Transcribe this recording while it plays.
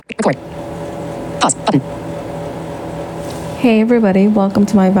Record. Pause. Button. Hey everybody, welcome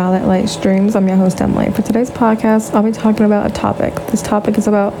to my Violet Light Streams. I'm your host Emily. For today's podcast, I'll be talking about a topic. This topic is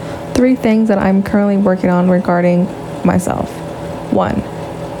about 3 things that I'm currently working on regarding myself. 1,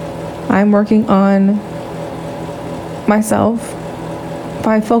 I'm working on myself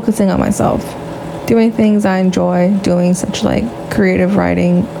by focusing on myself, doing things I enjoy doing, such like creative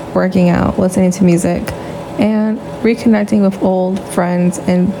writing, working out, listening to music, and reconnecting with old friends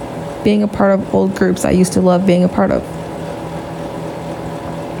and being a part of old groups I used to love being a part of.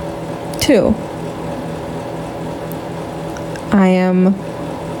 2, I am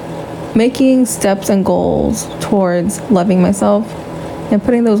making steps and goals towards loving myself and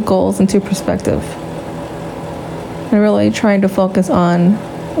putting those goals into perspective and really trying to focus on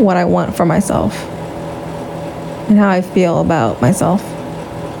what I want for myself and how I feel about myself.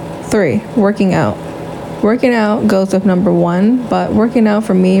 3, working out. Working out goes with number 1, but working out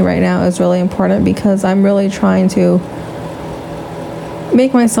for me right now is really important because I'm really trying to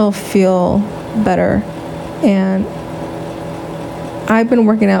make myself feel better, and I've been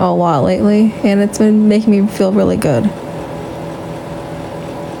working out a lot lately and it's been making me feel really good,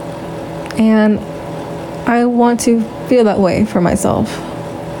 and I want to feel that way for myself.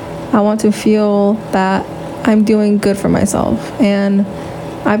 I want to feel that I'm doing good for myself, and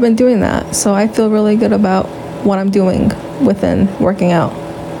I've been doing that, so I feel really good about what I'm doing within working out.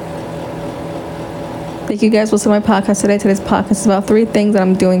 Thank you guys for listening to my podcast today. Today's podcast is about 3 things that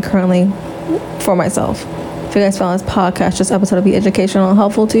I'm doing currently for myself. If you guys found this podcast, this episode to be educational and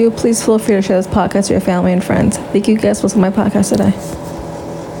helpful to you, please feel free to share this podcast with your family and friends. Thank you guys for listening to my podcast today.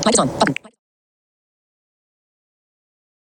 Light is on. Button.